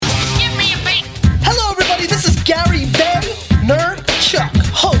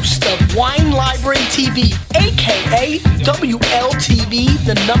WLTV, a.k.a. WLTV,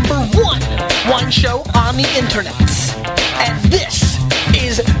 the number one wine show on the internet. And this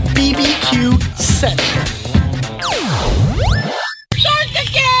is BBQ Central. Start the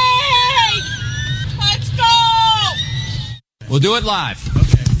game! Let's go! We'll do it live.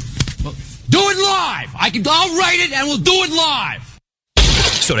 Okay. Do it live! I'll write it and we'll do it live!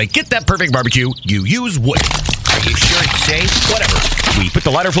 So to get that perfect barbecue, you use wood. Are you sure it's safe? Whatever. We put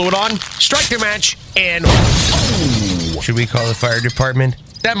the lighter fluid on, strike the match, and... Oh! Should we call the fire department?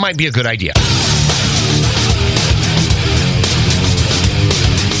 That might be a good idea.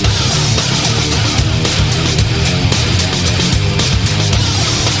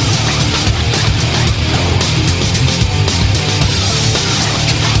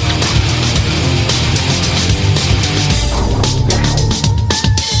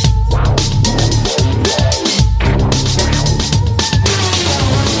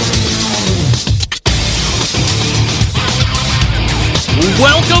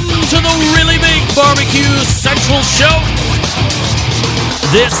 Welcome to the Really Big BBQ Central Show.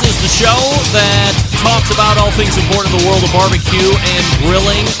 This is the show that talks about all things important in the world of barbecue and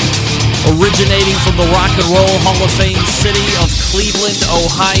grilling, originating from the Rock and Roll Hall of Fame city of Cleveland,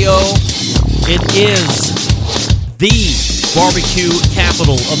 Ohio. It is the barbecue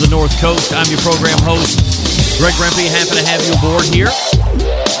capital of the North Coast. I'm your program host, Greg Rempe. Happy to have you aboard here.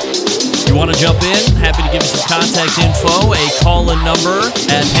 If you want to jump in, happy to give you some contact info, a call-in number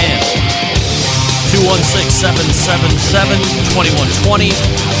at hand. 216-777-2120.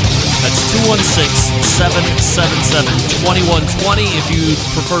 That's 216-777-2120. If you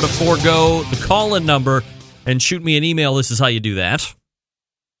prefer to forego the call-in number and shoot me an email, this is how you do that.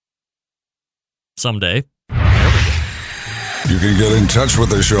 Someday. You can get in touch with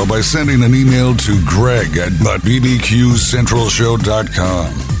the show by sending an email to Greg at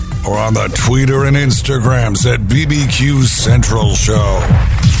bbqcentralshow.com. Or on the Twitter and Instagrams at BBQ Central Show.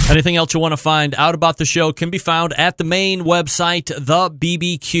 Anything else you want to find out about the show can be found at the main website,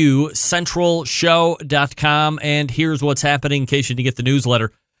 thebbqcentralshow.com. And here's what's happening in case you didn't get the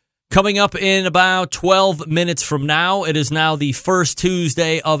newsletter. Coming up in about 12 minutes from now, it is now the first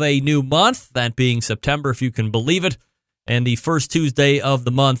Tuesday of a new month, that being September, if you can believe it. And the first Tuesday of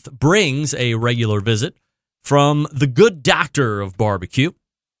the month brings a regular visit from the good doctor of barbecue.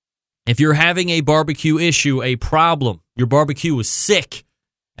 If you're having a barbecue issue, a problem, your barbecue is sick,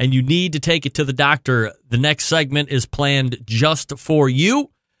 and you need to take it to the doctor, the next segment is planned just for you.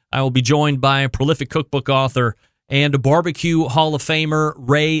 I will be joined by a prolific cookbook author and a barbecue Hall of Famer,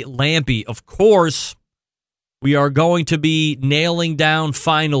 Ray Lampe. Of course, we are going to be nailing down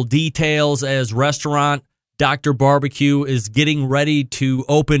final details as restaurant Dr. Barbecue is getting ready to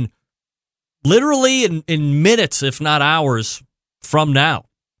open literally in minutes, if not hours, from now.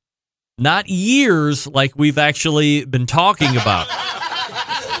 Not years like we've actually been talking about.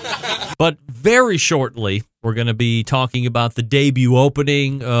 But very shortly, we're going to be talking about the debut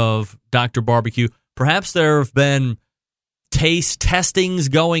opening of Dr. Barbecue. Perhaps there have been taste testings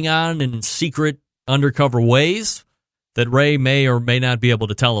going on in secret undercover ways that Ray may or may not be able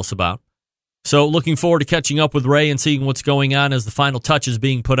to tell us about. So looking forward to catching up with Ray and seeing what's going on as the final touches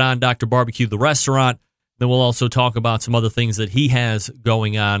being put on Dr. Barbecue, the restaurant. Then we'll also talk about some other things that he has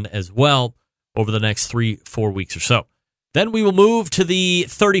going on as well over the next 3-4 weeks or so. Then we will move to the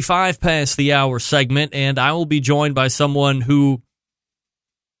 35 past the hour segment, and I will be joined by someone who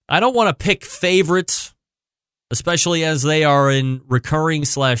I don't want to pick favorites, especially as they are in recurring /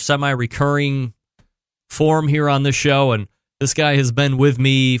 semi-recurring form here on this show. And this guy has been with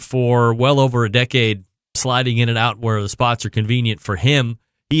me for well over a decade, sliding in and out where the spots are convenient for him.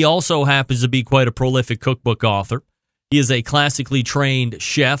 He also happens to be quite a prolific cookbook author. He is a classically trained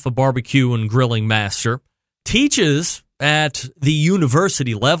chef, a barbecue and grilling master, teaches at the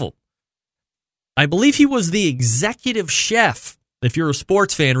university level. I believe he was the executive chef. If you're a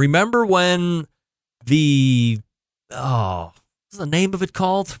sports fan, remember when what's the name of it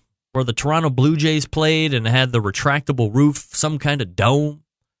called? Where the Toronto Blue Jays played and had the retractable roof, some kind of dome.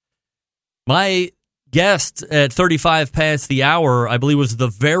 My guest at 35 past the hour, I believe, was the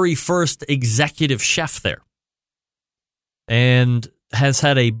very first executive chef there. And has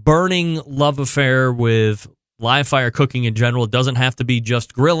had a burning love affair with live fire cooking in general. It doesn't have to be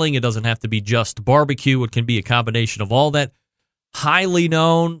just grilling. It doesn't have to be just barbecue. It can be a combination of all that. Highly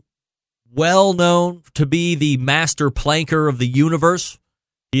known, well known to be the master planker of the universe.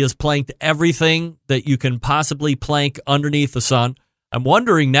 He has planked everything that you can possibly plank underneath the sun. I'm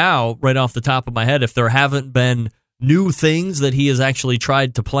wondering now, right off the top of my head, if there haven't been new things that he has actually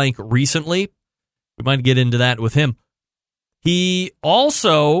tried to plank recently. We might get into that with him. He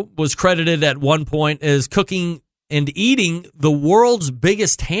also was credited at one point as cooking and eating the world's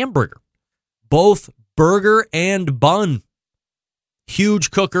biggest hamburger, both burger and bun.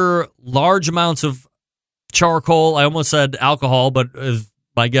 Huge cooker, large amounts of charcoal. I almost said alcohol, but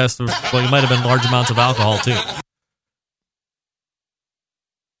my guess, well, it might have been large amounts of alcohol too.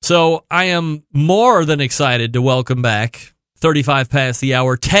 So I am more than excited to welcome back 35 past the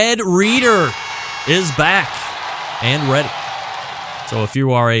hour. Ted Reeder is back and ready. So if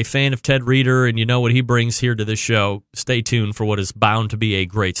you are a fan of Ted Reeder and you know what he brings here to this show, stay tuned for what is bound to be a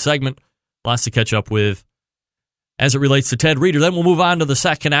great segment. Lots to catch up with as it relates to Ted Reeder. Then we'll move on to the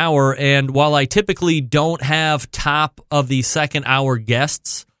second hour. And while I typically don't have top of the second hour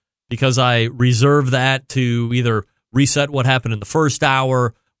guests, because I reserve that to either reset what happened in the first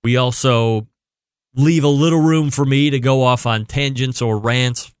hour, we also leave a little room for me to go off on tangents or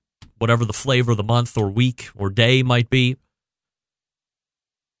rants, whatever the flavor of the month or week or day might be.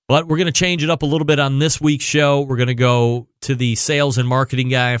 But we're going to change it up a little bit on this week's show. We're going to go to the sales and marketing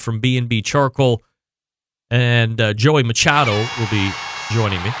guy from B&B Charcoal, and Joey Machado will be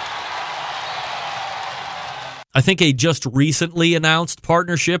joining me. I think a just recently announced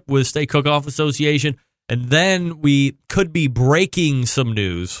partnership with State Cook-Off Association, and then we could be breaking some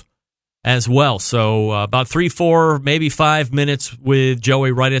news as well. So about 3, 4, maybe 5 minutes with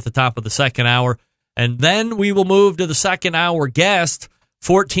Joey right at the top of the second hour. And then we will move to the second hour guest.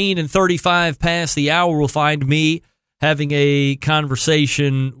 14 and 35 past the hour will find me having a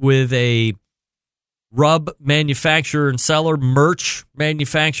conversation with a rub manufacturer and seller, merch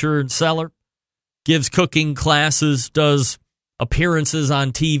manufacturer and seller. Gives cooking classes, does appearances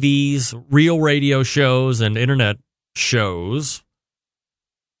on TVs, real radio shows, and internet shows.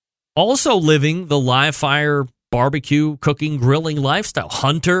 Also living the live fire barbecue, cooking, grilling lifestyle.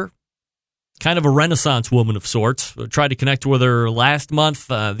 Hunter, kind of a renaissance woman of sorts. I tried to connect with her last month.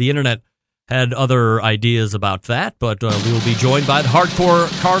 The internet had other ideas about that, but we will be joined by the hardcore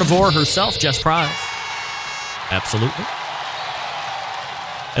carnivore herself, Jess Prize. Absolutely.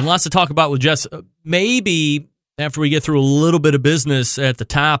 And lots to talk about with Jess. Maybe after we get through a little bit of business at the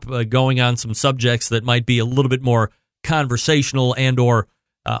top, going on some subjects that might be a little bit more conversational and or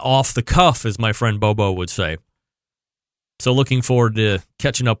off the cuff, as my friend Bobo would say. So looking forward to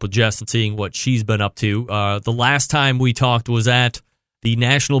catching up with Jess and seeing what she's been up to. The last time we talked was at the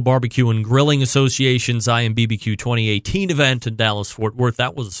National Barbecue and Grilling Association's BBQ 2018 event in Dallas-Fort Worth.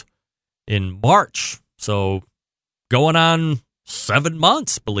 That was in March. So going on 7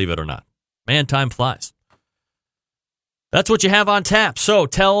 months, believe it or not. Man, time flies. That's what you have on tap. So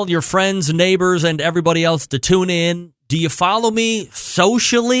tell your friends, neighbors, and everybody else to tune in. Do you follow me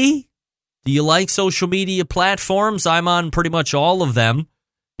socially? Do you like social media platforms? I'm on pretty much all of them.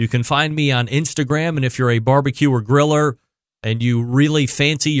 You can find me on Instagram, and if you're a barbecue or griller and you really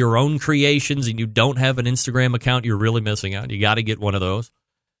fancy your own creations and you don't have an Instagram account, you're really missing out. You got to get one of those.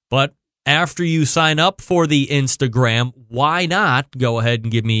 But after you sign up for the Instagram, why not go ahead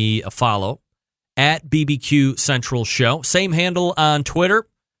and give me a follow at BBQ Central Show. Same handle on Twitter.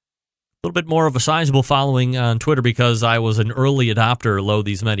 A little bit more of a sizable following on Twitter because I was an early adopter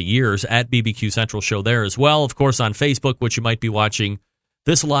these many years at BBQ Central Show there as well. Of course, on Facebook, which you might be watching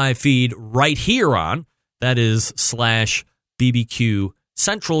this live feed right here on. That is /BBQ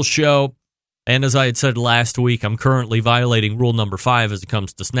Central Show. And as I had said last week, I'm currently violating rule number 5 as it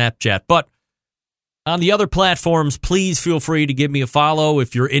comes to Snapchat. But on the other platforms, please feel free to give me a follow.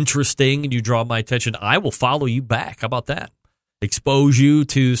 If you're interesting and you draw my attention, I will follow you back. How about that? Expose you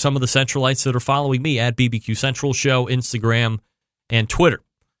to some of the Centralites that are following me at BBQ Central Show, Instagram, and Twitter.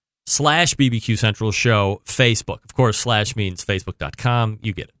 /BBQ Central Show, Facebook. Of course, / means facebook.com.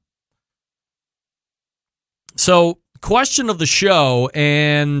 You get it. So, question of the show,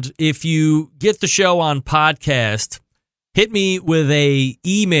 and if you get the show on podcast, hit me with a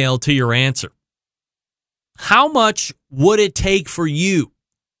email to your answer. How much would it take for you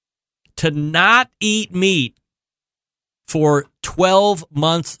to not eat meat for 12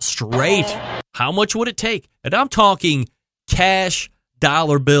 months straight? How much would it take? And I'm talking cash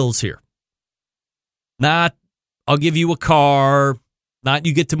dollar bills here. Not, I'll give you a car, not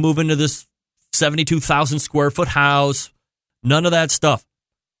you get to move into this 72,000 square foot house, none of that stuff.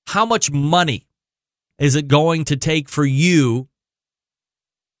 How much money is it going to take for you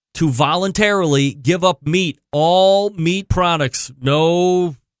to voluntarily give up meat, all meat products,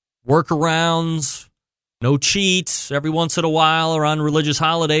 no workarounds, no cheats every once in a while or on religious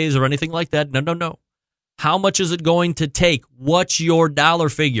holidays or anything like that? No. How much is it going to take? What's your dollar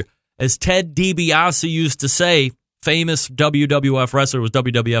figure? As Ted DiBiase used to say, famous WWF wrestler, was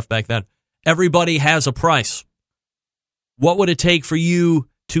WWF back then, everybody has a price. what would it take for you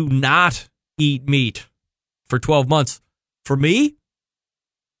to not eat meat for 12 months? For me,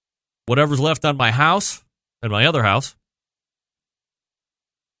 whatever's left on my house and my other house,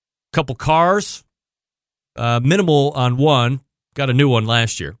 couple cars, minimal on one, got a new one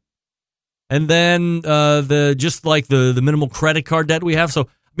last year. And then the minimal credit card debt we have. So,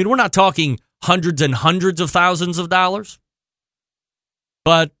 I mean, we're not talking hundreds and hundreds of thousands of dollars,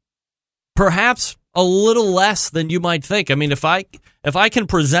 but perhaps a little less than you might think. I mean, if I can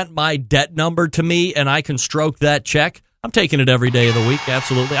present my debt number to me and I can stroke that check, I'm taking it every day of the week.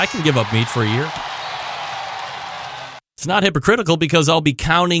 Absolutely. I can give up meat for a year. It's not hypocritical because I'll be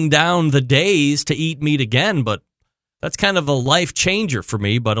counting down the days to eat meat again, but that's kind of a life changer for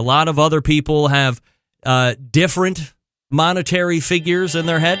me. But a lot of other people have different monetary figures in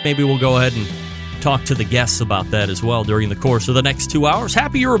their head. Maybe we'll go ahead and talk to the guests about that as well during the course of the next 2 hours.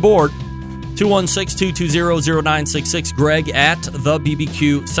 Happy you're aboard. 216-220-0966. Greg at the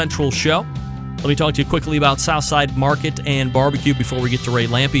BBQ Central Show. Let me talk to you quickly about Southside Market and Barbecue before we get to Ray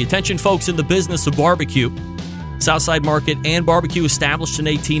Lampe. Attention, folks in the business of barbecue. Southside Market and Barbecue, established in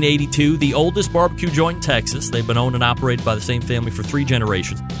 1882, the oldest barbecue joint in Texas. They've been owned and operated by the same family for 3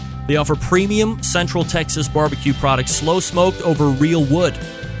 generations. They offer premium Central Texas barbecue products, slow smoked over real wood.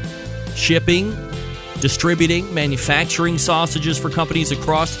 Shipping, distributing, manufacturing sausages for companies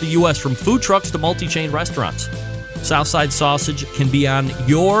across the U.S., from food trucks to multi-chain restaurants. Southside sausage can be on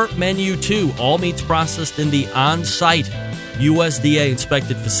your menu, too. All meats processed in the on-site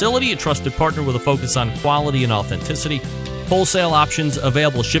USDA-inspected facility, a trusted partner with a focus on quality and authenticity. Wholesale options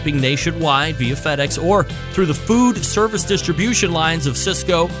available, shipping nationwide via FedEx or through the food service distribution lines of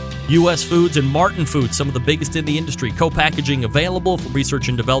Sysco, U.S. Foods, and Martin Foods, some of the biggest in the industry. Co-packaging available from research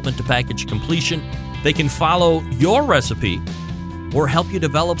and development to package completion. They can follow your recipe or help you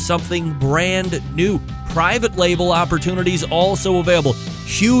develop something brand new. Private label opportunities also available.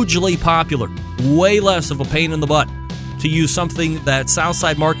 Hugely popular. Way less of a pain in the butt to use something that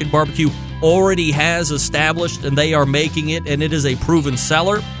Southside Market Barbecue already has established, and they are making it, and it is a proven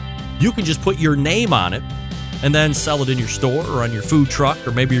seller. You can just put your name on it and then sell it in your store or on your food truck,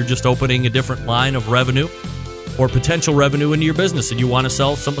 or maybe you're just opening a different line of revenue or potential revenue into your business and you want to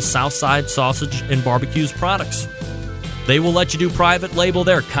sell some of Southside Sausage and Barbecue's products. They will let you do private label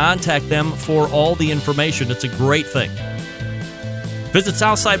there. Contact them for all the information. It's a great thing. Visit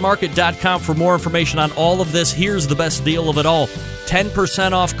SouthsideMarket.com for more information on all of this. Here's the best deal of it all.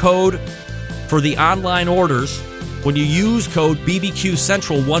 10% off code for the online orders when you use code BBQ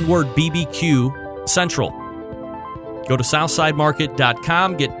Central, one word, BBQ Central. Go to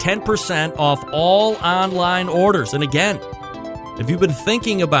SouthsideMarket.com, get 10% off all online orders. And again, if you've been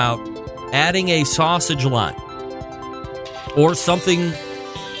thinking about adding a sausage line or something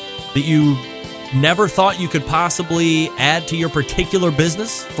that you never thought you could possibly add to your particular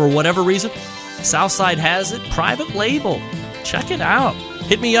business for whatever reason, Southside has it. Private label. Check it out.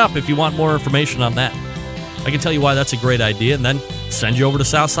 Hit me up if you want more information on that. I can tell you why that's a great idea and then send you over to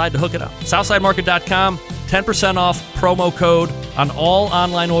Southside to hook it up. SouthsideMarket.com, 10% off promo code on all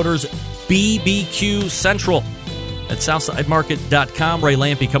online orders, BBQ Central at SouthsideMarket.com. Ray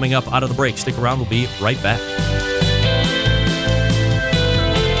Lampe coming up out of the break. Stick around. We'll be right back.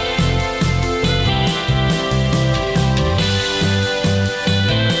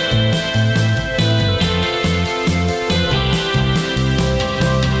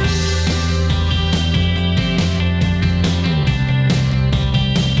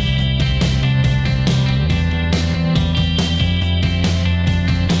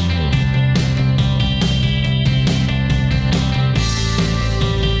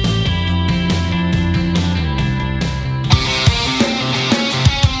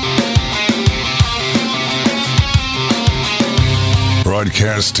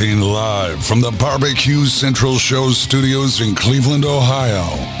 Broadcasting live from the BBQ Central Show studios in Cleveland, Ohio.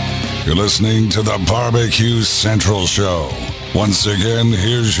 You're listening to the BBQ Central Show. Once again,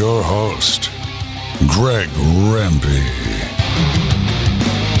 here's your host, Greg Rempe.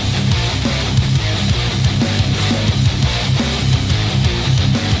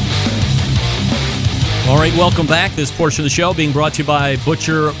 All right, welcome back. This portion of the show being brought to you by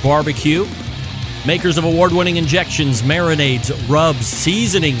Butcher Barbecue. Makers of award-winning injections, marinades, rubs,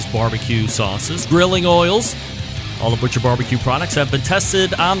 seasonings, barbecue sauces, grilling oils. All the Butcher Barbecue products have been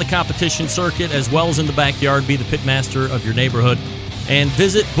tested on the competition circuit as well as in the backyard. Be the pitmaster of your neighborhood. And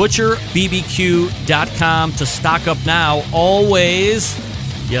visit butcherbbq.com to stock up now. Always,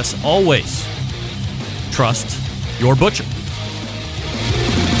 yes, always, trust your butcher.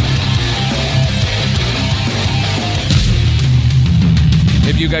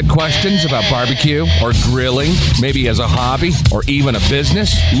 If You got questions about barbecue or grilling, maybe as a hobby or even a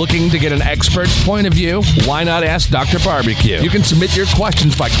business? Looking to get an expert's point of view? Why not ask Dr. Barbecue? You can submit your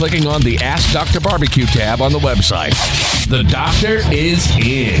questions by clicking on the Ask Dr. Barbecue tab on the website. The doctor is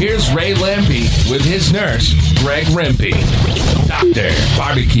in. Here's Ray Lampy with his nurse, Greg Rempe. Dr.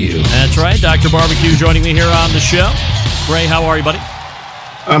 Barbecue. That's right, Dr. Barbecue joining me here on the show. Ray, how are you, buddy?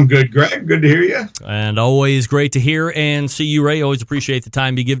 I'm good, Greg. Good to hear you. And always great to hear and see you, Ray. Always appreciate the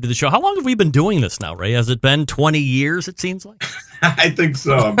time you give to the show. How long have we been doing this now, Ray? Has it been 20 years, it seems like? I think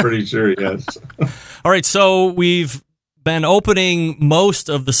so. I'm pretty sure, yes. All right, so we've been opening most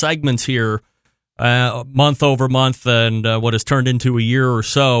of the segments here month over month and what has turned into a year or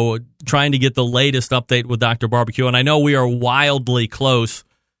so, trying to get the latest update with Dr. Barbecue. And I know we are wildly close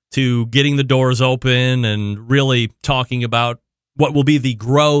to getting the doors open and really talking about what will be the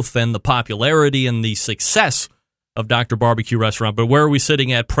growth and the popularity and the success of Dr. Barbecue Restaurant. But where are we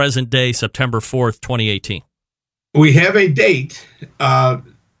sitting at present day, September 4th, 2018? We have a date, and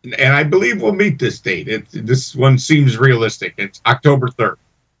I believe we'll meet this date. This one seems realistic. It's October 3rd.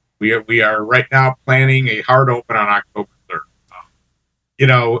 We are right now planning a hard open on October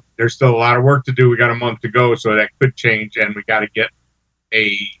 3rd. There's still a lot of work to do. We got a month to go, so that could change, and we got to get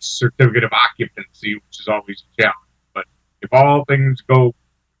a certificate of occupancy, which is always a challenge. But if all things go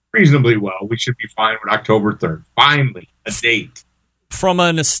reasonably well, we should be fine with October 3rd. Finally, a date. From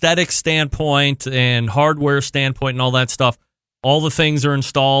an aesthetic standpoint and hardware standpoint and all that stuff, all the things are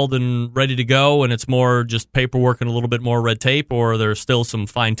installed and ready to go, and it's more just paperwork and a little bit more red tape, or there's still some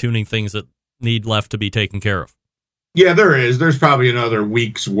fine-tuning things that need left to be taken care of? Yeah, there is. There's probably another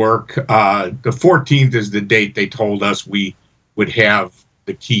week's work. The 14th is the date they told us we would have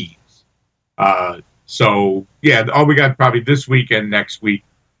the keys. So yeah, all we got probably this week and next week.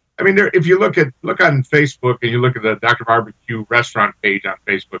 I mean, if you look on Facebook and you look at the Dr. Barbecue restaurant page on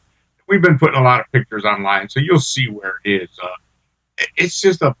Facebook, we've been putting a lot of pictures online, so you'll see where it is. It's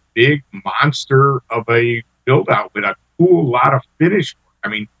just a big monster of a build out with a cool lot of finish work. I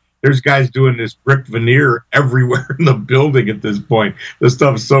mean, there's guys doing this brick veneer everywhere in the building at this point. This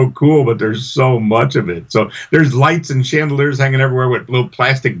stuff's so cool, but there's so much of it. So there's lights and chandeliers hanging everywhere with little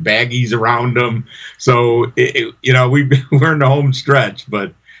plastic baggies around them. So, we're in the home stretch,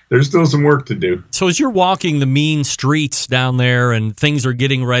 but there's still some work to do. So as you're walking the mean streets down there and things are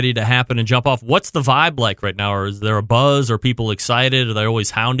getting ready to happen and jump off, what's the vibe like right now? Or is there a buzz? Are people excited? Are they always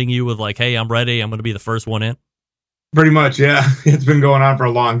hounding you with like, hey, I'm ready, I'm going to be the first one in? Pretty much, yeah. It's been going on for a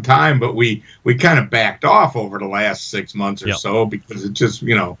long time, but we kind of backed off over the last 6 months or so because it just,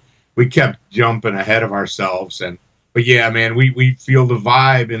 we kept jumping ahead of ourselves. But yeah, man, we feel the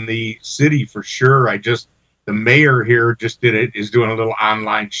vibe in the city for sure. The mayor here is doing a little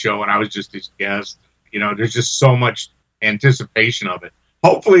online show, and I was just his guest. There's just so much anticipation of it.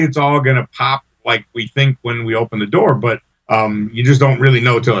 Hopefully it's all going to pop like we think when we open the door, but you just don't really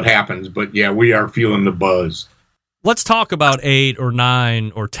know till it happens. But yeah, we are feeling the buzz. Let's talk about 8 or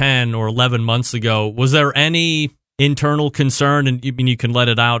 9 or 10 or 11 months ago. Was there any internal concern? And you can let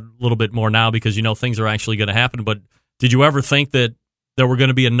it out a little bit more now because things are actually going to happen. But did you ever think that there were going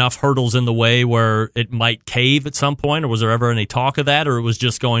to be enough hurdles in the way where it might cave at some point? Or was there ever any talk of that? Or it was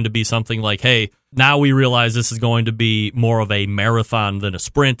just going to be something like, hey, now we realize this is going to be more of a marathon than a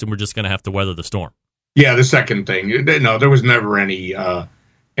sprint, and we're just going to have to weather the storm? Yeah, the second thing. No, there was never any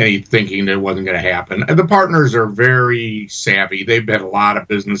thinking that it wasn't going to happen. And the partners are very savvy. They've had a lot of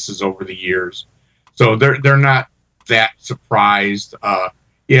businesses over the years, so they're not that surprised.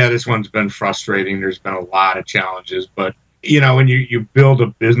 This one's been frustrating. There's been a lot of challenges, but when you build a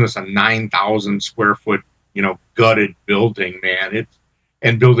business, a 9,000 square foot, gutted building, man,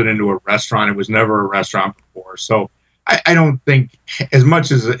 and build it into a restaurant. It was never a restaurant before, so I don't think, as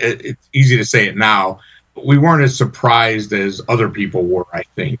much as it's easy to say it now, we weren't as surprised as other people were, I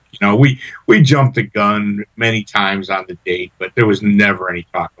think. We jumped the gun many times on the date, but there was never any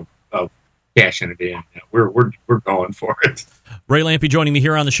talk of cashing it in. We're going for it. Ray Lampy joining me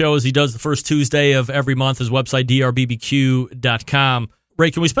here on the show as he does the first Tuesday of every month. His website, drbbq.com.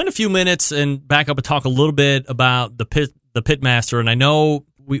 Ray, can we spend a few minutes and back up and talk a little bit about the pitmaster? And I know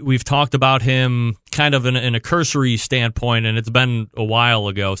we've talked about him kind of in a cursory standpoint, and it's been a while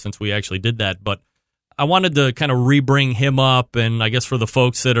ago since we actually did that, but I wanted to kind of re-bring him up, and I guess for the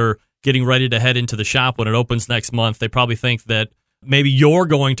folks that are getting ready to head into the shop when it opens next month, they probably think that maybe you're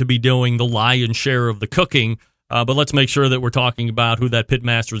going to be doing the lion's share of the cooking, but let's make sure that we're talking about who that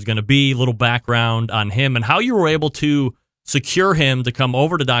pitmaster is going to be, a little background on him, and how you were able to secure him to come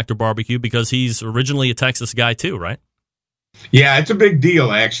over to Dr. Barbecue, because he's originally a Texas guy too, right? Yeah, it's a big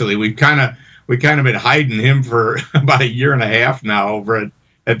deal, actually. We've kind of been hiding him for about a year and a half now over at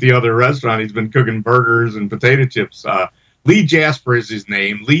at the other restaurant. He's been cooking burgers and potato chips. Lee Jasper is his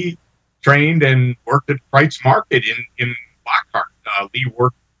name. Lee trained and worked at Price Market in Lockhart. Lee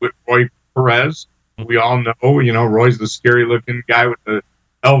worked with Roy Perez. We all know, Roy's the scary-looking guy with the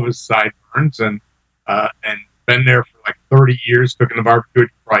Elvis sideburns, and been there for like 30 years cooking the barbecue at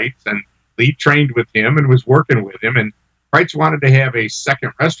Price. And Lee trained with him and was working with him. And Price wanted to have a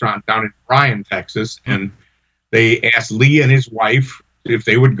second restaurant down in Bryan, Texas, and they asked Lee and his wife if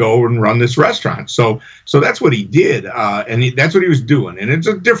they would go and run this restaurant. So that's what he did, and that's what he was doing. And it's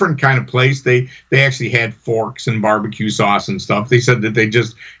a different kind of place. They actually had forks and barbecue sauce and stuff. They said that they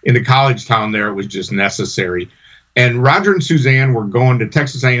just, in the college town there, it was just necessary. And Roger and Suzanne were going to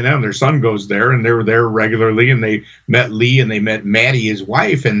Texas A&M. Their son goes there, and they were there regularly, and they met Lee, and they met Maddie, his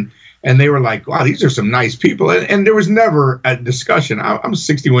wife, and they were like, wow, these are some nice people. And there was never a discussion. I'm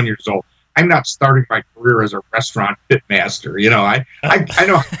 61 years old. I'm not starting my career as a restaurant pitmaster. I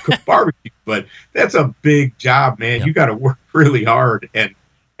know how to cook barbecue, but that's a big job, man. Yep. You got to work really hard, and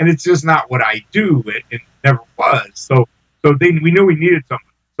it's just not what I do. It never was. So we knew we needed something.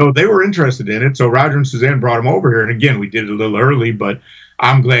 So they were interested in it. So Roger and Suzanne brought him over here, and again, we did it a little early, but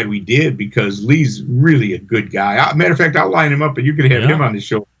I'm glad we did because Lee's really a good guy. Matter of fact, I'll line him up, and you can have him on the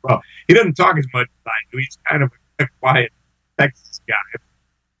show as well. He doesn't talk as much as I do. He's kind of a quiet Texas guy.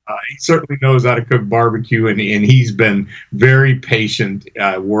 He certainly knows how to cook barbecue, and he's been very patient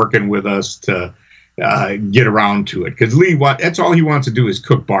working with us to get around to it. Because Lee, that's all he wants to do is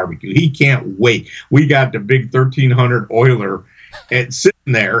cook barbecue. He can't wait. We got the big 1300 oiler sitting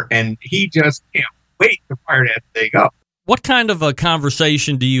there, and he just can't wait to fire that thing up. What kind of a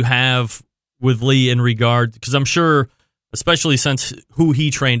conversation do you have with Lee in regard? Because I'm sure, especially since who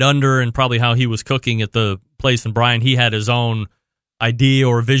he trained under and probably how he was cooking at the place in Bryan, he had his own idea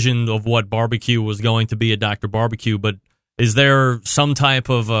or vision of what barbecue was going to be at Dr. Barbecue. But is there some type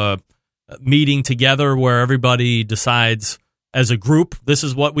of meeting together where everybody decides as a group, this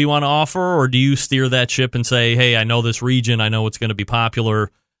is what we want to offer? Or do you steer that ship and say, hey, I know this region, I know it's going to be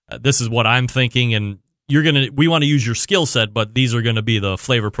popular, this is what I'm thinking, and we want to use your skill set, but these are going to be the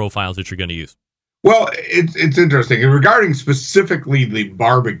flavor profiles that you're going to use? Well, it's interesting. Regarding specifically the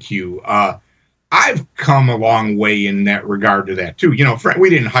barbecue, I've come a long way in that regard to that, too. We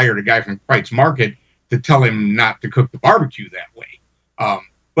didn't hire the guy from Price Market to tell him not to cook the barbecue that way.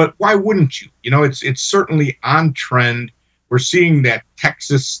 But why wouldn't you? It's certainly on trend. We're seeing that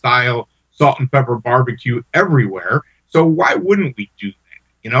Texas-style salt and pepper barbecue everywhere. So why wouldn't we do that?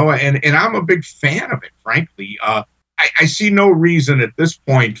 And I'm a big fan of it, frankly. I see no reason at this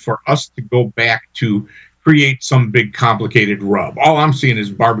point for us to go back to create some big complicated rub. All I'm seeing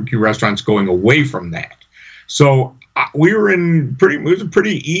is barbecue restaurants going away from that. So we were it was a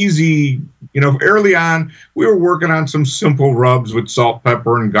pretty easy, early on, we were working on some simple rubs with salt,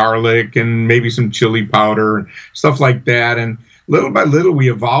 pepper, and garlic, and maybe some chili powder and stuff like that. And little by little, we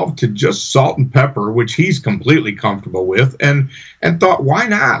evolved to just salt and pepper, which he's completely comfortable with, and thought, why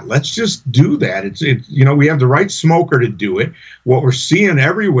not? Let's just do that. It's we have the right smoker to do it. What we're seeing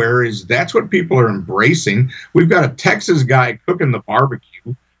everywhere is that's what people are embracing. We've got a Texas guy cooking the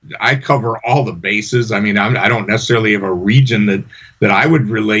barbecue. I cover all the bases. I mean, I don't necessarily have a region that I would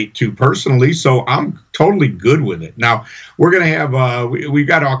relate to personally, so I'm totally good with it. Now, we're going to have, we've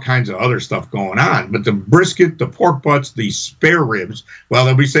got all kinds of other stuff going on, but the brisket, the pork butts, the spare ribs, well,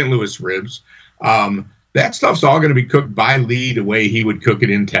 they'll be St. Louis ribs. That stuff's all going to be cooked by Lee the way he would cook it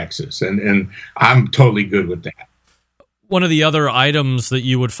in Texas, and I'm totally good with that. One of the other items that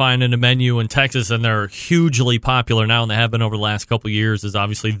you would find in a menu in Texas, and they're hugely popular now, and they have been over the last couple of years, is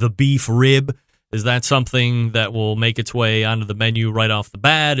obviously the beef rib. Is that something that will make its way onto the menu right off the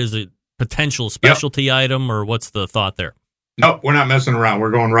bat? Is it potential specialty item, or what's the thought there? No, we're not messing around.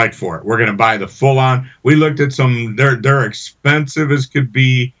 We're going right for it. We're going to buy the full-on. We looked at some. They're expensive as could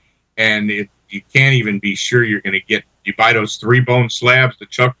be, and you can't even be sure you're going to get. You buy those 3-bone slabs, the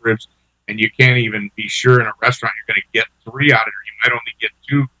chuck ribs, and you can't even be sure in a restaurant you're going to get 3 out of it. You might only get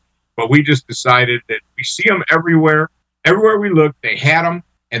 2. But we just decided that we see them everywhere. Everywhere we look, they had them,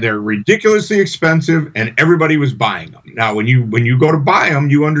 and they're ridiculously expensive, and everybody was buying them. Now, when you go to buy them,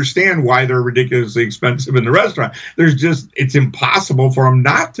 you understand why they're ridiculously expensive in the restaurant. It's impossible for them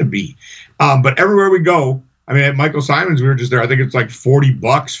not to be. But everywhere we go, I mean, at Michael Simon's, we were just there. I think it's like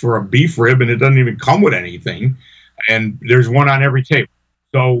 $40 for a beef rib, and it doesn't even come with anything. And there's one on every table.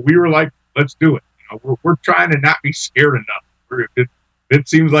 So we were like, let's do it. We're trying to not be scared enough. If it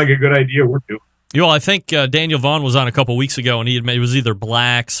seems like a good idea, we're doing it. I think Daniel Vaughn was on a couple weeks ago, and he had made, it was either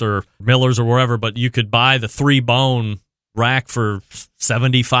Black's or Miller's or wherever, but you could buy the 3-bone rack for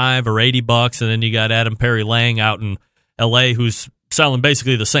 $75 or $80, and then you got Adam Perry Lang out in L.A., who's selling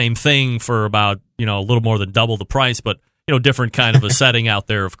basically the same thing for about, a little more than double the price, but, different kind of a setting out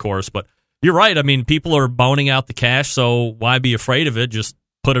there, of course. But you're right. I mean, people are boning out the cash, so why be afraid of it? Just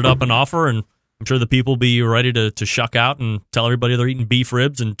put it up and offer, and I'm sure the people will be ready to shuck out and tell everybody they're eating beef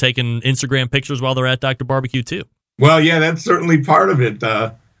ribs and taking Instagram pictures while they're at Dr. Barbecue, too. Well, yeah, that's certainly part of it.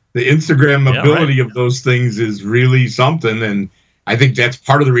 The Instagram ability of those things is really something, and I think that's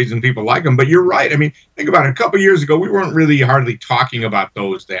part of the reason people like them. But you're right. I mean, think about it. A couple of years ago, we weren't really hardly talking about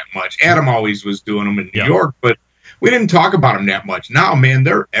those that much. Adam always was doing them in New York, but we didn't talk about them that much. Now, man,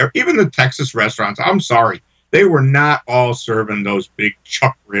 they're even the Texas restaurants. I'm sorry, they were not all serving those big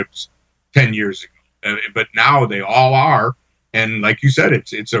chuck ribs 10 years ago, but now they all are. And like you said,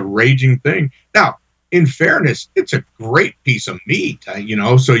 it's a raging thing. Now, in fairness, it's a great piece of meat,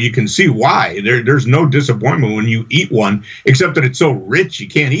 so you can see why. There's no disappointment when you eat one, except that it's so rich you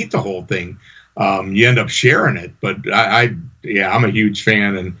can't eat the whole thing. You end up sharing it. But I'm a huge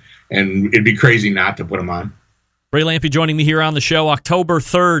fan, and it'd be crazy not to put them on. Ray Lampe joining me here on the show. October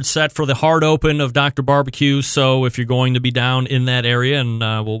 3rd, set for the hard open of Dr. Barbecue. So if you're going to be down in that area, and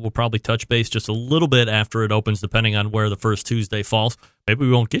we'll probably touch base just a little bit after it opens, depending on where the first Tuesday falls. Maybe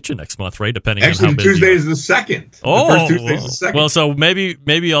we won't get you next month, Ray, depending on how busy Tuesday is the 2nd. Oh, the first Tuesday is the 2nd. Well, so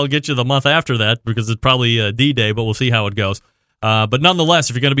maybe I'll get you the month after that, because it's probably D-Day, but we'll see how it goes. But nonetheless,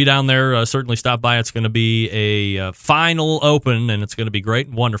 if you're going to be down there, certainly stop by. It's going to be a final open, and it's going to be great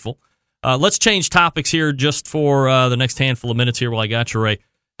and wonderful. Let's change topics here just for the next handful of minutes here while I got you, Ray,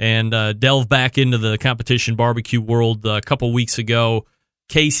 and delve back into the competition barbecue world. A couple weeks ago,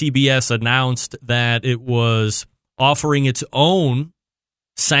 KCBS announced that it was offering its own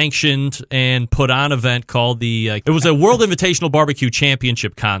sanctioned and put on event called it was a World Invitational Barbecue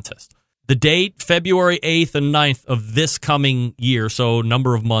Championship Contest. The date, February 8th and 9th of this coming year, so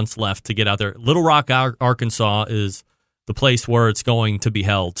number of months left to get out there. Little Rock, Arkansas is the place where it's going to be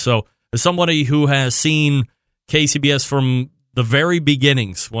held. So as somebody who has seen KCBS from the very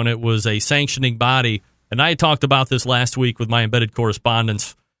beginnings when it was a sanctioning body, and I talked about this last week with my embedded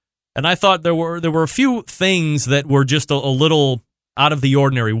correspondents, and I thought there were a few things that were just a little out of the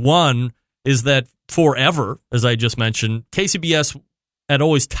ordinary. One is that forever, as I just mentioned, KCBS had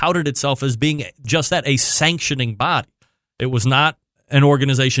always touted itself as being just that, a sanctioning body. It was not an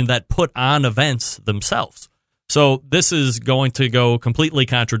organization that put on events themselves. So this is going to go completely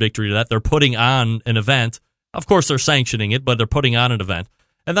contradictory to that. They're putting on an event. Of course, they're sanctioning it, but they're putting on an event.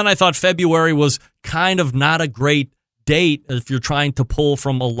 And then I thought February was kind of not a great date if you're trying to pull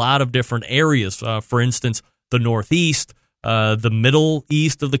from a lot of different areas. For instance, the Northeast, the Middle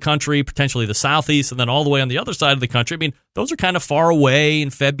East of the country, potentially the Southeast, and then all the way on the other side of the country. I mean, those are kind of far away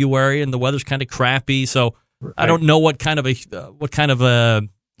in February, and the weather's kind of crappy. So I don't know what kind of a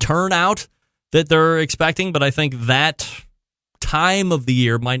turnout that they're expecting, but I think that time of the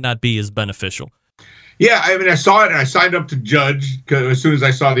year might not be as beneficial. Yeah, I mean, I saw it and I signed up to judge as soon as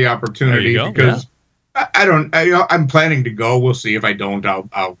I saw the opportunity, because I'm planning to go. We'll see. If I don't,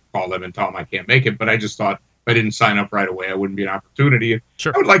 I'll call them and tell them I can't make it. But I just thought if I didn't sign up right away, I wouldn't be an opportunity.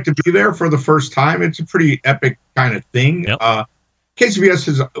 Sure. I would like to be there for the first time. It's a pretty epic kind of thing. Yep.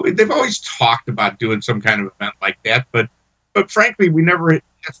 KCBS they've always talked about doing some kind of event like that, but frankly,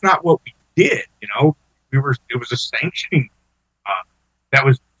 that's not what we did. It was a sanctioning. That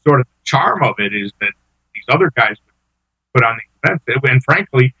was sort of the charm of it, is that these other guys would put on the events and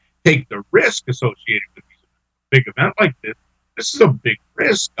frankly take the risk associated with these big event like this. This is a big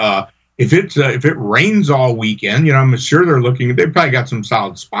risk. If it rains all weekend, I'm sure they've probably got some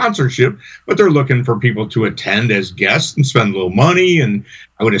solid sponsorship, but they're looking for people to attend as guests and spend a little money. And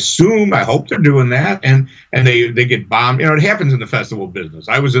I hope they're doing that. And they get bombed. It happens in the festival business.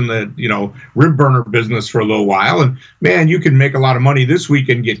 I was in the, rib burner business for a little while, and man, you can make a lot of money this week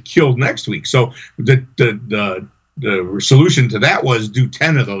and get killed next week. So the solution to that was do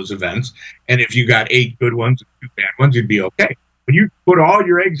 10 of those events. And if you got 8 good ones and 2 bad ones, you'd be okay. When you put all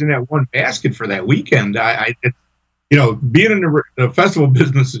your eggs in that one basket for that weekend, being in the festival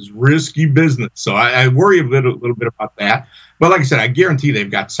business is risky business. So I worry a little bit about that. But like I said, I guarantee they've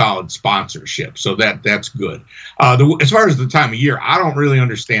got solid sponsorship. So that's good. As far as the time of year, I don't really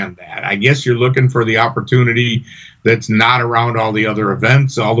understand that. I guess you're looking for the opportunity that's not around all the other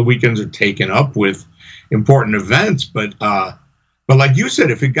events. All the weekends are taken up with important events. But like you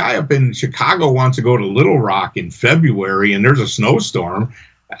said, if a guy up in Chicago wants to go to Little Rock in February and there's a snowstorm,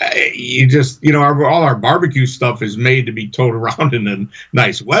 all our barbecue stuff is made to be towed around in the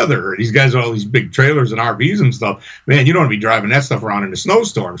nice weather. These guys have all these big trailers and RVs and stuff. Man, you don't want to be driving that stuff around in a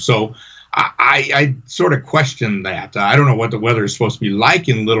snowstorm. So I sort of question that. I don't know what the weather is supposed to be like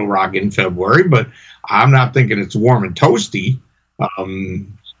in Little Rock in February, but I'm not thinking it's warm and toasty.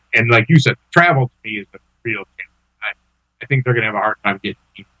 And like you said, travel to me is a real challenge. I think they're going to have a hard time getting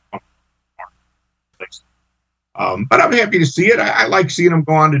teams from places. But I'm happy to see it. I like seeing them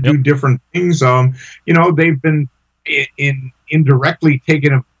go on to do different things. They've been indirectly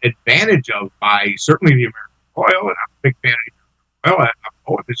taken advantage of by certainly the American Royal, and I'm a big fan of the Royal. I'm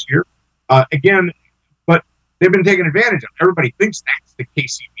going this year. Again, but they've been taken advantage of. Everybody thinks that's the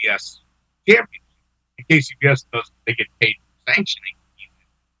KCBS championship. And KCBS does, they get paid for sanctioning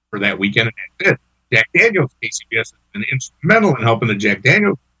for that weekend, and that's it. Jack Daniels, KCBS has been instrumental in helping the Jack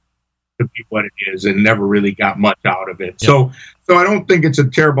Daniels to be what it is, and never really got much out of it. So I don't think it's a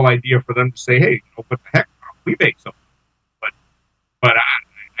terrible idea for them to say, "Hey, what the heck? We make something." But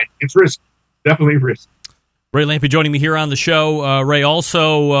it's risky, definitely risky. Ray Lampe joining me here on the show. Ray,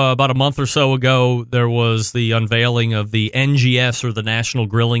 also about a month or so ago, there was the unveiling of the NGS, or the National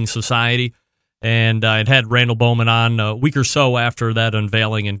Grilling Society, and I'd had Randall Bowman on a week or so after that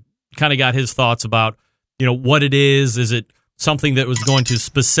unveiling, and kind of got his thoughts about what it is. Is it something that was going to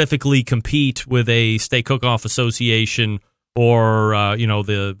specifically compete with a Steak Cook-Off Association, or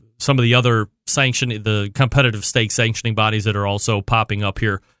some of the other the competitive steak sanctioning bodies that are also popping up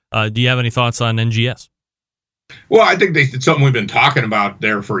here? Do you have any thoughts on NGS? Well, I think it's something we've been talking about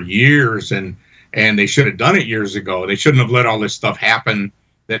there for years, and they should have done it years ago. They shouldn't have let all this stuff happen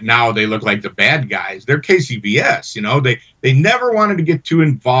that now they look like the bad guys. They're KCBS, they never wanted to get too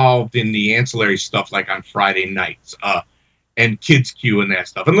involved in the ancillary stuff like on Friday nights and Kids Q and that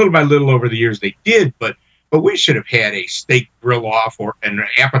stuff. And little by little over the years they did, but we should have had a steak grill off or an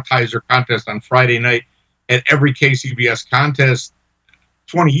appetizer contest on Friday night at every KCBS contest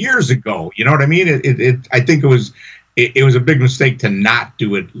 20 years ago. You know what I mean? I think it was a big mistake to not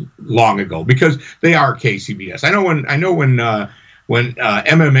do it long ago, because they are KCBS. I know when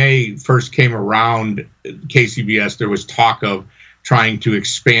MMA first came around KCBS, there was talk of trying to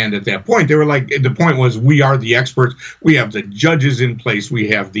expand at that point. They were like, the point was, we are the experts. We have the judges in place. We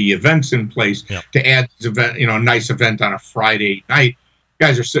have the events in place to add this event, a nice event on a Friday night.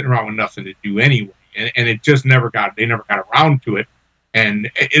 Guys are sitting around with nothing to do anyway. And it just never got around to it. And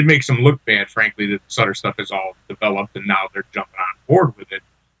it makes them look bad, frankly, that this other stuff is all developed and now they're jumping on board with it.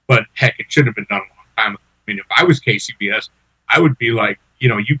 But heck, it should have been done a long time ago. I mean, if I was KCBS, I would be like,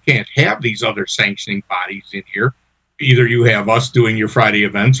 you can't have these other sanctioning bodies in here. Either you have us doing your Friday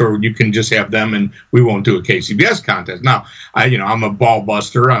events, or you can just have them and we won't do a KCBS contest. Now, I'm a ball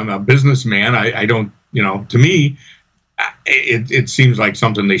buster. I'm a businessman. I don't, to me, it seems like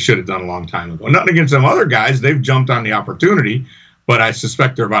something they should have done a long time ago. Nothing against some other guys. They've jumped on the opportunity, but I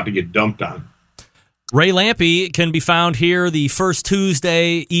suspect they're about to get dumped on. Ray Lampe can be found here the first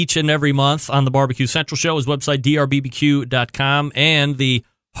Tuesday each and every month on the Barbecue Central Show. His website, drbbq.com, and the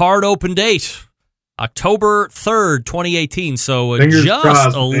hard open date, October 3rd, 2018. So Fingers just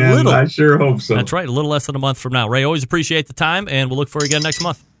crossed, a man. little. I sure hope so. That's right, a little less than a month from now. Ray, always appreciate the time, and we'll look for you again next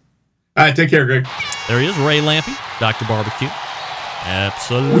month. All right, take care, Greg. There he is, Ray Lampe, Dr. Barbecue.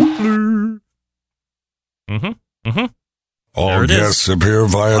 Absolutely. All guests appear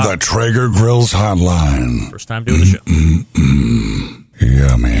via the Traeger Grills hotline. First time doing the show.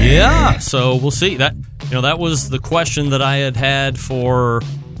 Yummy. Yeah, so we'll see. That was the question that I had for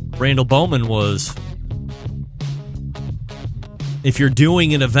Randall Bowman, was if you're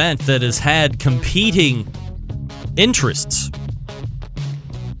doing an event that has had competing interests,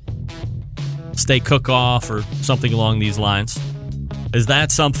 Steak Cook-Off or something along these lines, is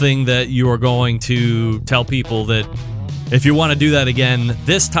that something that you are going to tell people that if you want to do that again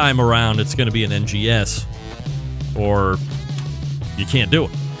this time around, it's going to be an NGS, or you can't do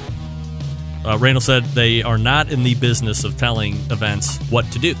it? Randall said they are not in the business of telling events what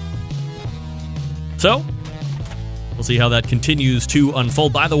to do. So, we'll see how that continues to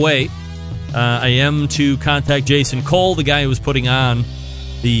unfold. By the way, I am to contact Jason Cole, the guy who was putting on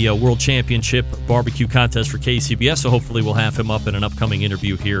the World Championship Barbecue Contest for KCBS, so hopefully we'll have him up in an upcoming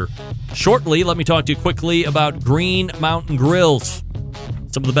interview here shortly. Let me talk to you quickly about Green Mountain Grills.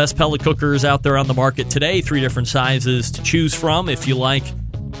 Some of the best pellet cookers out there on the market today, 3 different sizes to choose from. If you like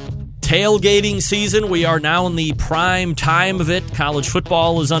tailgating season, we are now in the prime time of it. College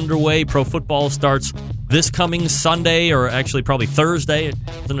football is underway. Pro football starts this coming Sunday, or actually probably Thursday.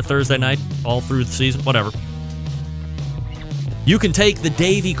 It's a Thursday night all through the season, whatever. You can take the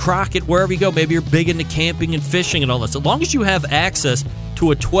Davy Crockett wherever you go. Maybe you're big into camping and fishing and all that. So long as you have access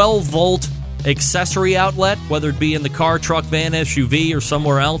to a 12-volt accessory outlet, whether it be in the car, truck, van, SUV, or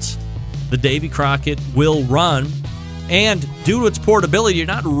somewhere else, the Davy Crockett will run. And due to its portability, you're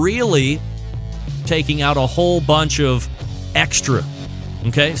not really taking out a whole bunch of extra.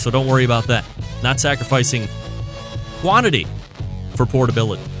 Okay? So don't worry about that. Not sacrificing quantity for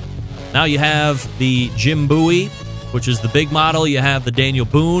portability. Now you have the Jim Bowie, which is the big model. You have the Daniel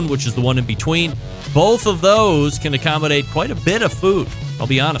Boone, which is the one in between. Both of those can accommodate quite a bit of food, I'll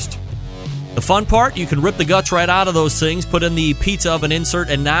be honest. The fun part, you can rip the guts right out of those things, put in the pizza oven insert,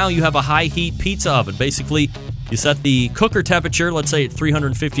 and now you have a high-heat pizza oven. Basically, you set the cooker temperature, let's say at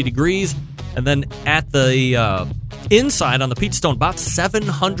 350 degrees, and then at the inside on the pizza stone, about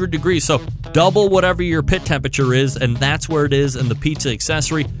 700 degrees. So double whatever your pit temperature is, and that's where it is in the pizza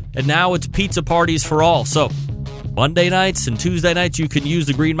accessory. And now it's pizza parties for all. So Monday nights and Tuesday nights, you can use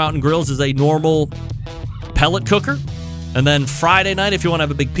the Green Mountain Grills as a normal pellet cooker. And then Friday night, if you want to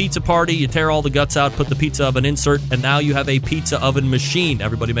have a big pizza party, you tear all the guts out, put the pizza oven insert, and now you have a pizza oven machine.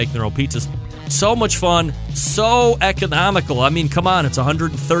 Everybody making their own pizzas. So much fun, so economical. I mean, come on, it's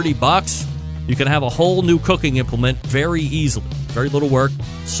 $130. You can have a whole new cooking implement very easily. Very little work,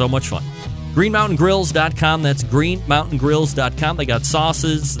 so much fun. GreenMountainGrills.com. That's GreenMountainGrills.com. They got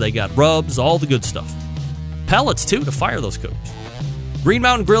sauces, they got rubs, all the good stuff. Pellets, too, to fire those cookers.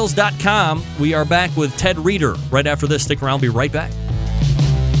 GreenMountainGrills.com. We are back with Ted Reeder right after this. Stick around. I'll be right back.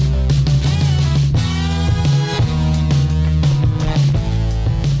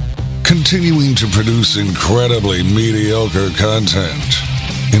 Continuing to produce incredibly mediocre content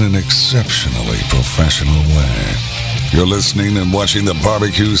in an exceptionally professional way. You're listening and watching the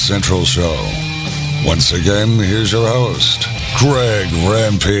Barbecue Central Show. Once again, here's your host, Greg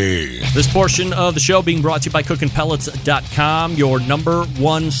Rempe. This portion of the show being brought to you by CookinPellets.com, your number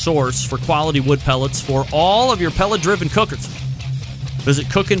one source for quality wood pellets for all of your pellet-driven cookers. Visit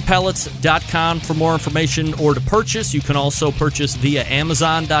CookinPellets.com for more information or to purchase. You can also purchase via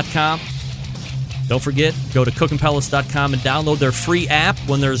Amazon.com. Don't forget, go to CookinPellets.com and download their free app.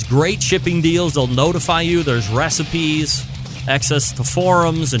 When there's great shipping deals, they'll notify you. There's recipes, access to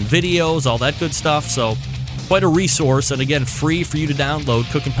forums and videos, all that good stuff. So quite a resource. And again, free for you to download,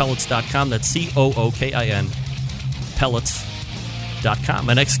 CookinPellets.com. That's COOKIN Pellets.com.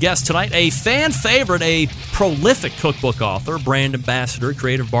 My next guest tonight, a fan favorite, a prolific cookbook author, brand ambassador,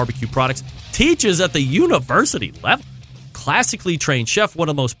 creative barbecue products, teaches at the university level. Classically trained chef, one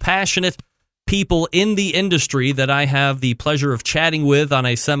of the most passionate people in the industry that I have the pleasure of chatting with on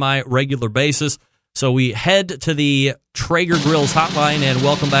a semi-regular basis. So we head to the Traeger Grills hotline and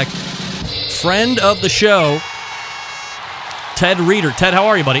welcome back friend of the show, Ted Reeder. Ted, how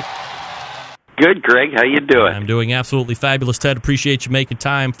are you, buddy? Good, Greg. How you doing? I'm doing absolutely fabulous, Ted. Appreciate you making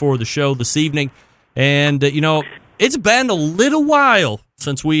time for the show this evening. And, it's been a little while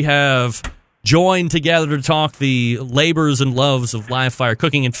since we have joined together to talk the labors and loves of live fire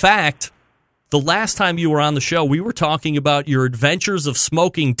cooking. In fact, the last time you were on the show, we were talking about your adventures of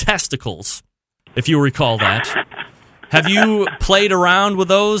smoking testicles, if you recall that. Have you played around with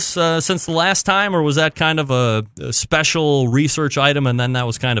those since the last time, or was that kind of a special research item and then that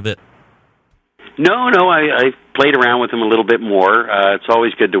was kind of it? No, I played around with them a little bit more. It's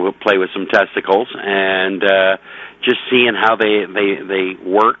always good to play with some testicles and just seeing how they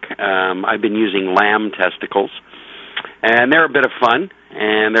work. I've been using lamb testicles, and they're a bit of fun,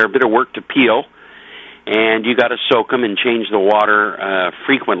 and they're a bit of work to peel, and you got to soak them and change the water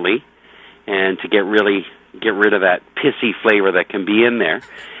frequently, and to get rid of that pissy flavor that can be in there.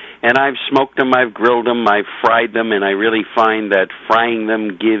 And I've smoked them, I've grilled them, I've fried them, and I really find that frying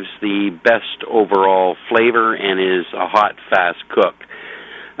them gives the best overall flavor and is a hot, fast cook.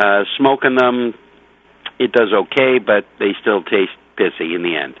 Smoking them, it does okay, but they still taste pissy in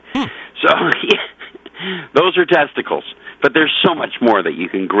the end. So, yeah, those are testicles. But there's so much more that you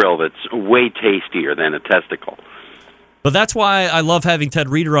can grill that's way tastier than a testicle. But that's why I love having Ted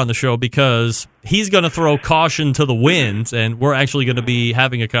Reeder on the show, because he's going to throw caution to the wind, and we're actually going to be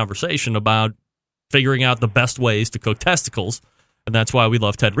having a conversation about figuring out the best ways to cook testicles, and that's why we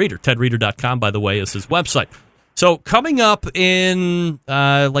love Ted Reeder. TedReeder.com, by the way, is his website. So coming up in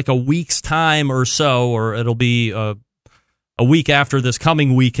like a week's time or so, or it'll be a week after this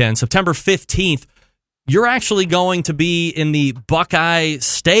coming weekend, September 15th, you're actually going to be in the Buckeye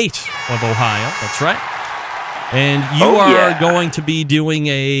State of Ohio. That's right. And you are going to be doing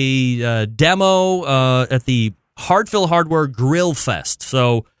a demo at the Hartville Hardware Grill Fest.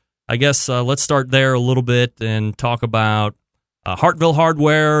 So I guess let's start there a little bit and talk about Hartville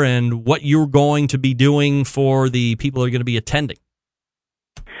Hardware and what you're going to be doing for the people who are going to be attending.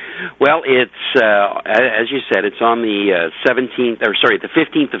 Well, it's as you said, it's on the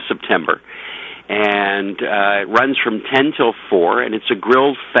 15th of September. And it runs from 10 till 4, and it's a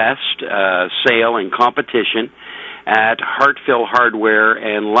grilled fest, sale, and competition at Hartville Hardware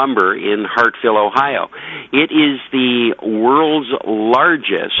and Lumber in Hartville, Ohio. It is the world's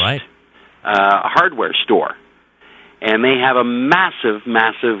largest hardware store. And they have a massive,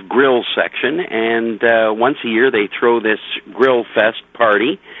 massive grill section, and once a year they throw this Grill Fest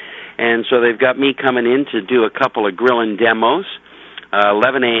party. And so they've got me coming in to do a couple of grilling demos,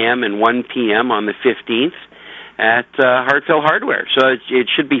 11 a.m. and 1 p.m. on the 15th at Hartville Hardware. So it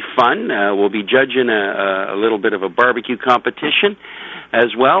should be fun. We'll be judging a little bit of a barbecue competition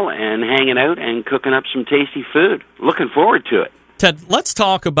as well, and hanging out and cooking up some tasty food. Looking forward to it. Ted, let's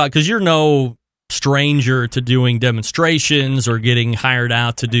talk about, because you're no stranger to doing demonstrations or getting hired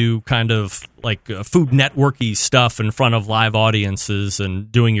out to do kind of like food networky stuff in front of live audiences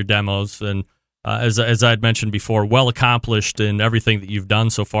and doing your demos. And as I'd mentioned before, well accomplished in everything that you've done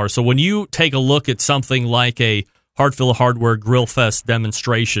so far. So when you take a look at something like a Hartville Hardware Grill Fest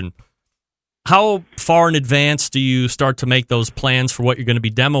demonstration, how far in advance do you start to make those plans for what you're going to be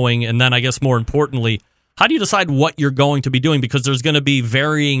demoing? And then I guess more importantly, how do you decide what you're going to be doing? Because there's going to be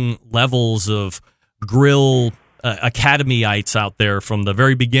varying levels of grill academyites out there, from the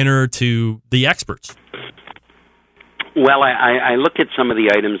very beginner to the experts. Well, I look at some of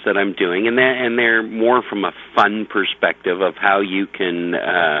the items that I'm doing, and they're more from a fun perspective of how you can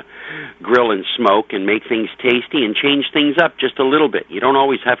grill and smoke and make things tasty and change things up just a little bit. You don't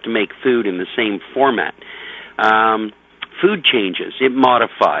always have to make food in the same format. Food changes, it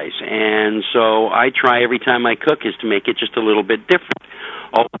modifies, and so I try every time I cook is to make it just a little bit different,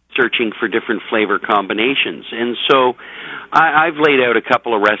 always searching for different flavor combinations. And so I've laid out a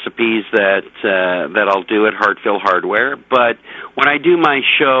couple of recipes that I'll do at Hartville Hardware, but when I do my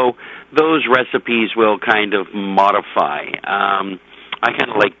show, those recipes will kind of modify. I kind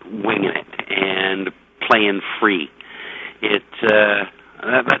of like winging it and playing free.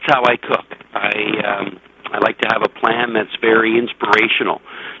 That's how I cook. I like to have a plan that's very inspirational.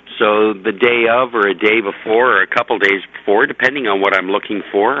 So the day of, or a day before, or a couple days before, depending on what I'm looking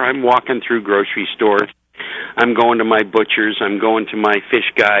for, I'm walking through grocery stores. I'm going to my butchers. I'm going to my fish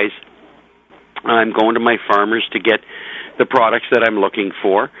guys. I'm going to my farmers to get the products that I'm looking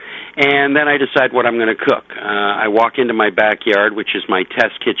for. And then I decide what I'm going to cook. I walk into my backyard, which is my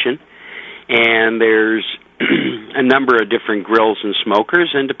test kitchen, and there's a number of different grills and smokers,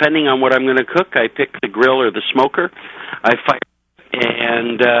 and depending on what I'm going to cook, I pick the grill or the smoker, I fire,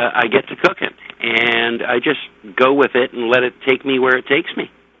 and I get to cooking, and I just go with it and let it take me where it takes me.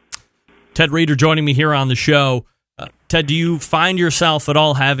 Ted Reeder joining me here on the show. Ted, do you find yourself at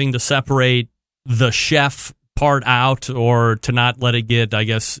all having to separate the chef part out, or to not let it get, I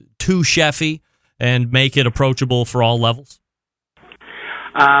guess, too chefy and make it approachable for all levels?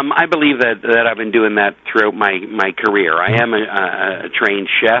 I believe that I've been doing that throughout my career. I am a trained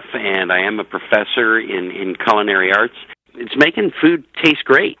chef, and I am a professor in culinary arts. It's making food taste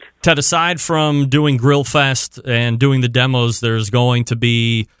great. Ted, aside from doing Grill Fest and doing the demos, there's going to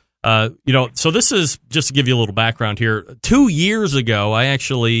be, so this is, just to give you a little background here, 2 years ago, I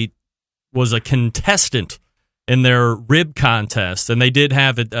actually was a contestant in their rib contest, and they did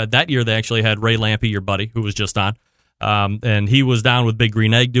have it, that year they actually had Ray Lampy, your buddy, who was just on. And he was down with Big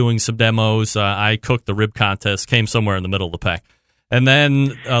Green Egg doing some demos. I cooked the rib contest, came somewhere in the middle of the pack. And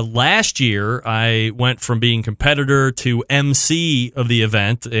then last year, I went from being competitor to MC of the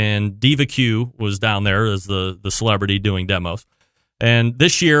event, and BBQ was down there as the celebrity doing demos. And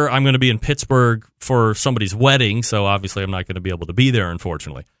this year, I'm going to be in Pittsburgh for somebody's wedding, so obviously I'm not going to be able to be there,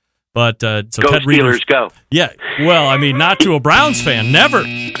 unfortunately. But so go Ted Steelers, go. Yeah, well, I mean, not to a Browns fan, never.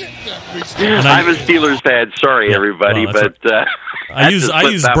 I'm a Steelers fan. Sorry, everybody, well, but I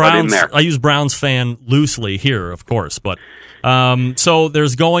use Browns fan loosely here, of course. But so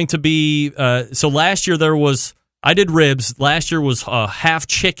there's going to be. So last year I did ribs. Last year was half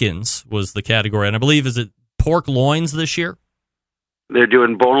chickens was the category, and I believe is it pork loins this year. They're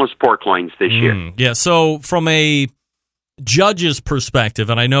doing boneless pork loins this year. Yeah. So from a judge's perspective,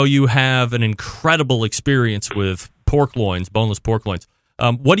 and I know you have an incredible experience with pork loins, boneless pork loins.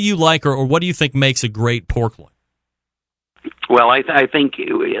 What do you like, or what do you think makes a great pork loin? Well, I think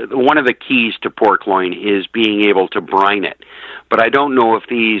one of the keys to pork loin is being able to brine it. But I don't know if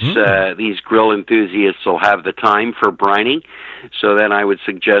these grill enthusiasts will have the time for brining. So then I would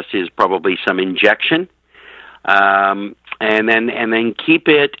suggest is probably some injection. And then keep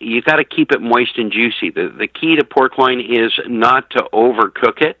it. You got to keep it moist and juicy. The key to pork loin is not to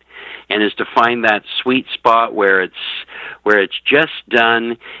overcook it, and is to find that sweet spot where it's just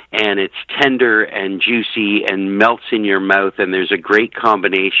done and it's tender and juicy and melts in your mouth, and there's a great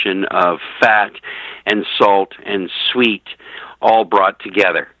combination of fat and salt and sweet all brought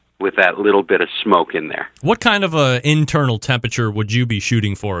together with that little bit of smoke in there. What kind of a internal temperature would you be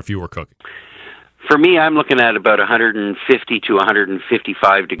shooting for if you were cooking? For me, I'm looking at about 150 to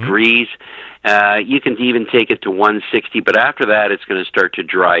 155 degrees. You can even take it to 160, but after that, it's going to start to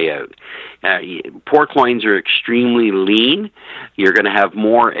dry out. Pork loins are extremely lean. You're going to have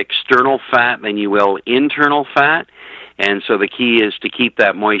more external fat than you will internal fat. And so the key is to keep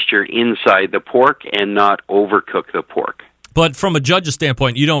that moisture inside the pork and not overcook the pork. But from a judge's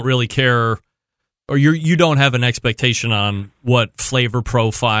standpoint, you don't really care, or you don't have an expectation on what flavor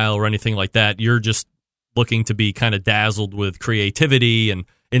profile or anything like that. You're just looking to be kind of dazzled with creativity and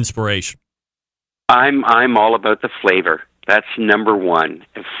inspiration. I'm all about the flavor. That's number one.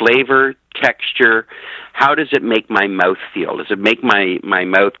 Flavor, texture. How does it make my mouth feel? Does it make my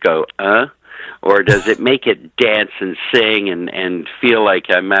mouth go, or does it make it dance and sing and feel like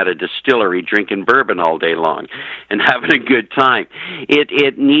I'm at a distillery drinking bourbon all day long and having a good time?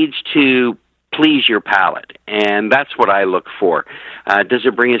 It needs to please your palate, and that's what I look for. Does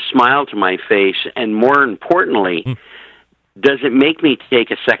it bring a smile to my face? And more importantly, does it make me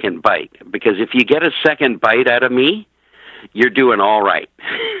take a second bite? Because if you get a second bite out of me, you're doing all right.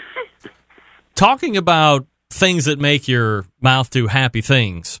 Talking about things that make your mouth do happy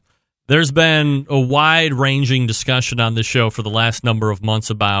things, there's been a wide-ranging discussion on this show for the last number of months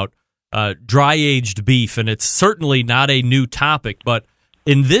about dry-aged beef, and it's certainly not a new topic, but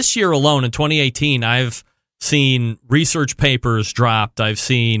in this year alone, in 2018, I've seen research papers dropped. I've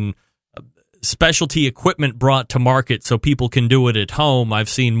seen specialty equipment brought to market so people can do it at home. I've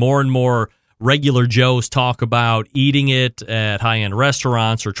seen more and more regular Joes talk about eating it at high-end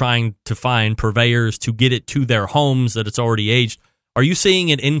restaurants or trying to find purveyors to get it to their homes that it's already aged. Are you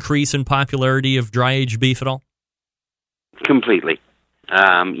seeing an increase in popularity of dry-aged beef at all? Completely.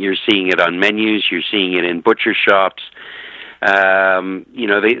 You're seeing it on menus. You're seeing it in butcher shops.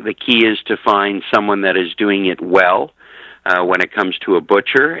 The key is to find someone that is doing it well when it comes to a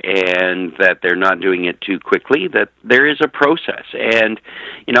butcher, and that they're not doing it too quickly, that there is a process. And,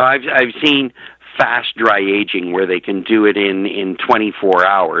 I've seen fast dry aging where they can do it in 24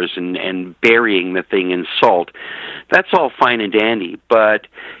 hours and burying the thing in salt. That's all fine and dandy, but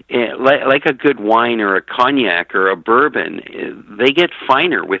like a good wine or a cognac or a bourbon, they get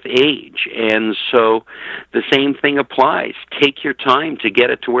finer with age. And so the same thing applies. Take your time to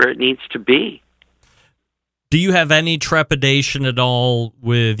get it to where it needs to be. Do you have any trepidation at all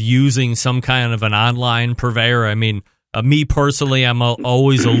with using some kind of an online purveyor? I mean, me personally, I'm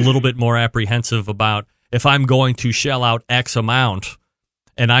always a little bit more apprehensive about if I'm going to shell out X amount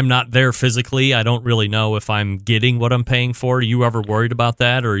and I'm not there physically, I don't really know if I'm getting what I'm paying for. Are you ever worried about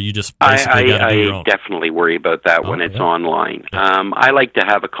that, or you just basically got to do your own? I definitely worry about that when it's online. I like to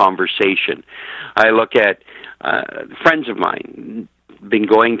have a conversation. I look at friends of mine, been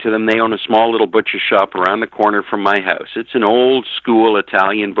going to them. They own a small little butcher shop around the corner from my house. It's an old school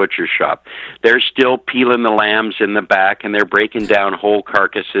Italian butcher shop. They're still peeling the lambs in the back, and they're breaking down whole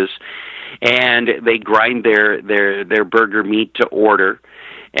carcasses, and they grind their burger meat to order.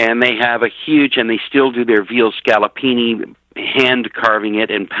 And they have a huge, and they still do their veal scallopini, hand carving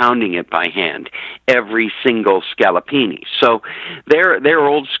it and pounding it by hand, every single scallopini. So they're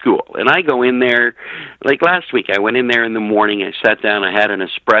old school. And I go in there, like last week, I went in there in the morning, I sat down, I had an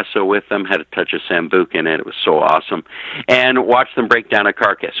espresso with them, had a touch of Sambuca in it, it was so awesome, and watched them break down a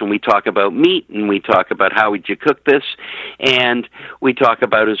carcass. And we talk about meat, and we talk about how would you cook this, and we talk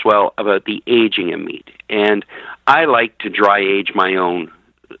about as well about the aging of meat. And I like to dry age my own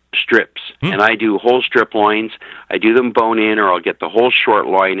strips, and I do whole strip loins. I do them bone in, or I'll get the whole short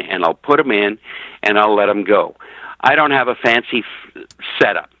loin, and I'll put them in, and I'll let them go. I don't have a fancy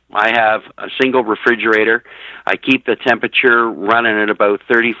setup. I have a single refrigerator. I keep the temperature running at about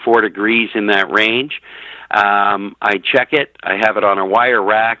 34 degrees in that range. I check it. I have it on a wire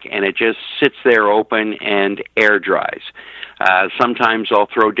rack, and it just sits there open and air dries. Sometimes I'll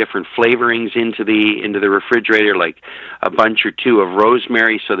throw different flavorings into the refrigerator, like a bunch or two of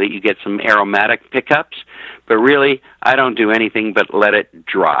rosemary, so that you get some aromatic pickups. But really, I don't do anything but let it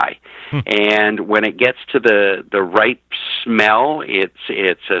dry. And when it gets to the right smell,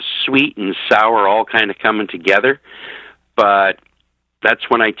 it's a sweet and sour all kind of coming together. But that's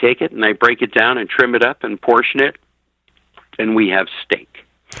when I take it and I break it down and trim it up and portion it, and we have steak.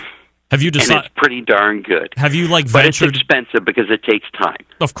 Have you decided? And it's pretty darn good. Have you ventured? But it's expensive because it takes time.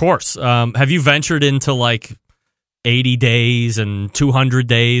 Of course. Have you ventured into 80 days and 200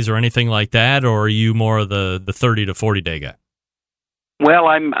 days or anything like that, or are you more of the 30 to 40 day guy? Well,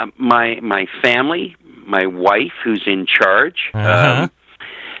 I'm my family, my wife, who's in charge.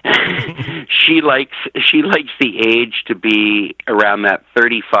 She likes the age to be around that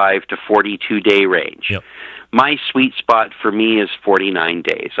 35 to 42 day range. Yep. My sweet spot for me is 49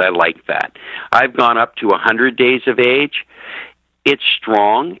 days. I like that. I've gone up to 100 days of age. It's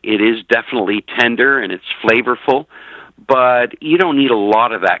strong. It is definitely tender, and it's flavorful, but you don't need a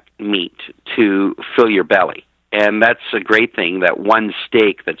lot of that meat to fill your belly. And that's a great thing, that one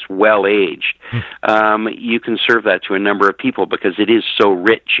steak that's well-aged. You can serve that to a number of people because it is so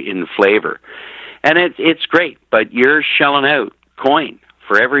rich in flavor. And it's great, but you're shelling out coin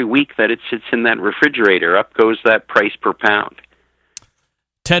for every week that it sits in that refrigerator. Up goes that price per pound.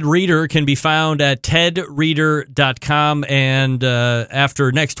 Ted Reeder can be found at tedreeder.com, and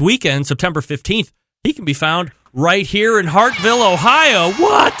after next weekend, September 15th, he can be found right here in Hartville, Ohio.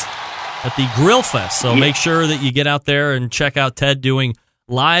 What? At the Grill Fest. So make sure that you get out there and check out Ted doing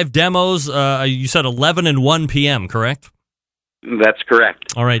live demos. You said 11 and 1 p.m., correct? That's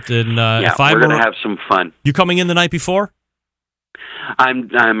correct. All right. Then, we're going to have some fun. You coming in the night before? I'm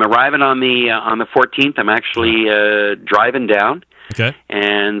arriving on the 14th. I'm actually driving down. Okay.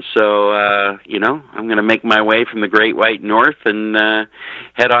 And so, I'm going to make my way from the Great White North and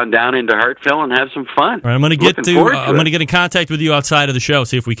head on down into Hartville and have some fun. All right, I'm going to get in contact with you outside of the show,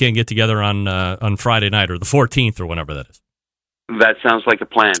 see if we can get together on Friday night or the 14th or whenever that is. That sounds like a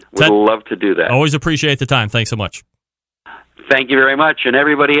plan. We'd love to do that. Always appreciate the time. Thanks so much. Thank you very much. And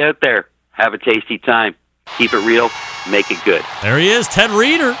everybody out there, have a tasty time. Keep it real, make it good. There he is, Ted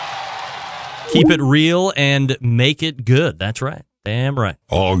Reeder. Keep it real and make it good. That's right. Damn right.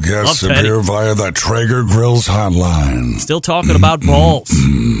 All guests appear via the Traeger Grills hotline. Still talking about balls.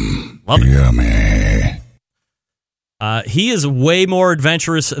 Love it. Yummy. He is way more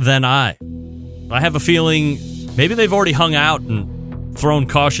adventurous than I. I have a feeling maybe they've already hung out and thrown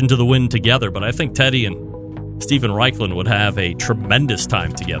caution to the wind together, but I think Teddy and Stephen Reichland would have a tremendous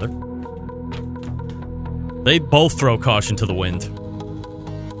time together. They both throw caution to the wind.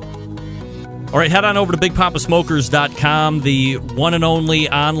 All right, head on over to BigPapaSmokers.com, the one and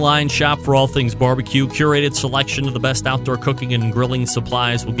only online shop for all things barbecue. Curated selection of the best outdoor cooking and grilling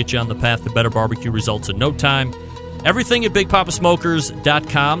supplies will get you on the path to better barbecue results in no time. Everything at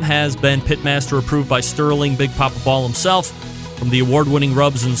BigPapaSmokers.com has been Pitmaster approved by Sterling Big Papa Ball himself. From the award-winning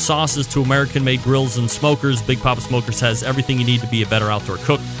rubs and sauces to American-made grills and smokers, Big Papa Smokers has everything you need to be a better outdoor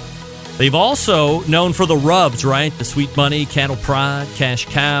cook. They've also known for the rubs, right? The Sweet Money, Cattle Pride, Cash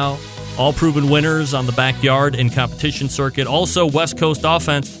Cow, all proven winners on the backyard and competition circuit. Also, West Coast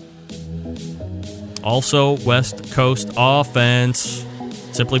Offense.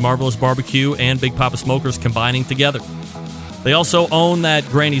 Simply Marvelous Barbecue and Big Papa Smokers combining together. They also own that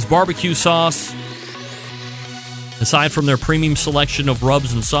Granny's Barbecue sauce. Aside from their premium selection of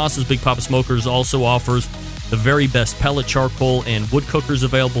rubs and sauces, Big Papa Smokers also offers the very best pellet, charcoal, and wood cookers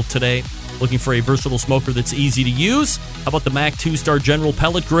available today. Looking for a versatile smoker that's easy to use? How about the Mac 2-Star General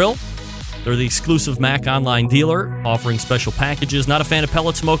Pellet Grill? They're the exclusive Mac online dealer, offering special packages. Not a fan of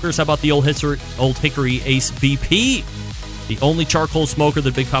pellet smokers? How about the Old Hickory Ace BP? The only charcoal smoker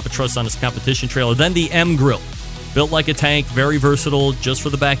that Big Papa trusts on his competition trailer. Then the M Grill. Built like a tank, very versatile, just for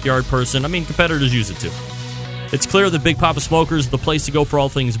the backyard person. I mean, competitors use it too. It's clear that Big Papa Smokers is the place to go for all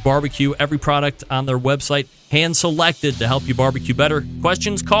things barbecue. Every product on their website, hand-selected to help you barbecue better.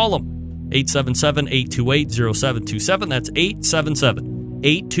 Questions? Call them. 877-828-0727. That's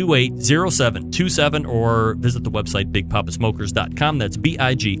 877-828-0727. Or visit the website BigPapaSmokers.com. That's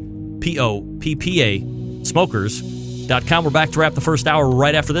BIGPOPPA Smokers.com. We're back to wrap the first hour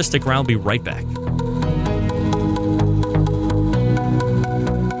right after this. Stick around. We'll be right back.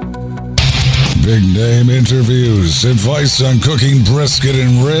 Big name interviews, advice on cooking brisket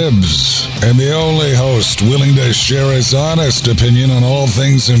and ribs, and the only host willing to share his honest opinion on all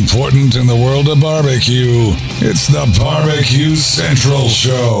things important in the world of barbecue. It's the Barbecue Central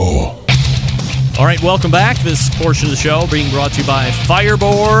Show. All right, welcome back. This portion of the show being brought to you by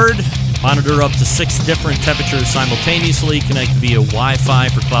Fireboard. Monitor up to 6 different temperatures simultaneously. Connect via Wi-Fi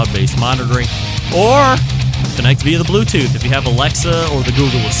for cloud-based monitoring, or connect via the Bluetooth. If you have Alexa or the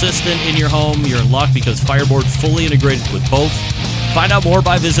Google Assistant in your home, you're in luck because Fireboard's fully integrated with both. Find out more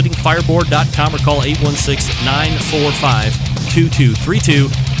by visiting fireboard.com or call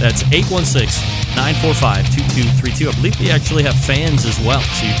 816-945-2232. That's 816-945-2232. I believe they actually have fans as well,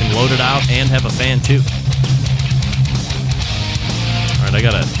 so you can load it out and have a fan too. All right, I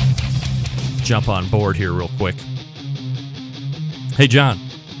got to jump on board here real quick. Hey, John.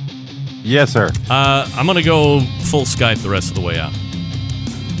 Yes, sir. I'm going to go full Skype the rest of the way out.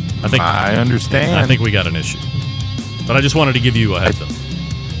 I understand. I think we got an issue. But I just wanted to give you a heads up.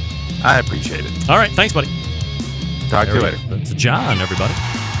 I appreciate it. All right. Thanks, buddy. Talk to you later. It's John, everybody.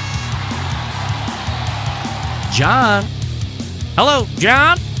 John. Hello,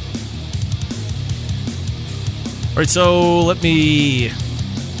 John. All right, so let me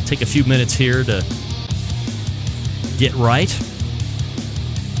take a few minutes here to get right.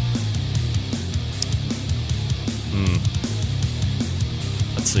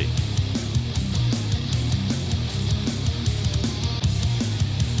 Let's see.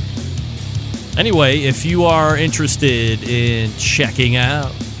 Anyway, if you are interested in checking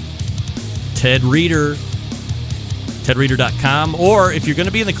out Ted Reader, tedreader.com, or if you're going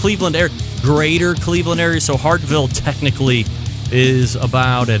to be in the Cleveland area, greater Cleveland area, so Hartville technically is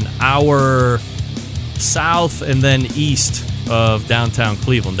about an hour south and then east of downtown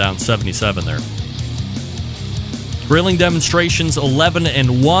Cleveland, down 77 there. Grilling demonstrations 11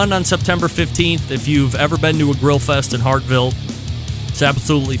 and 1 on September 15th. If you've ever been to a grill fest in Hartville, it's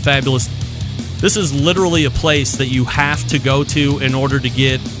absolutely fabulous. This is literally a place that you have to go to in order to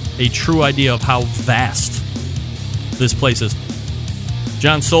get a true idea of how vast this place is.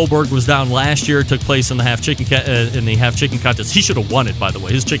 John Solberg was down last year. It took place in the half chicken contest. He should have won it, by the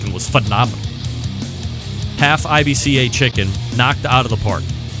way. His chicken was phenomenal. Half IBCA chicken, knocked out of the park.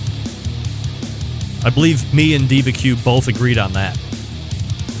 I believe me and BBQ both agreed on that.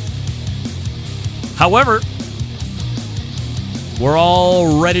 However, we're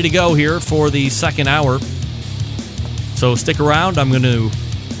all ready to go here for the second hour. So stick around. I'm going to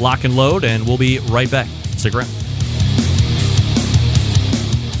lock and load, and we'll be right back. Stick around.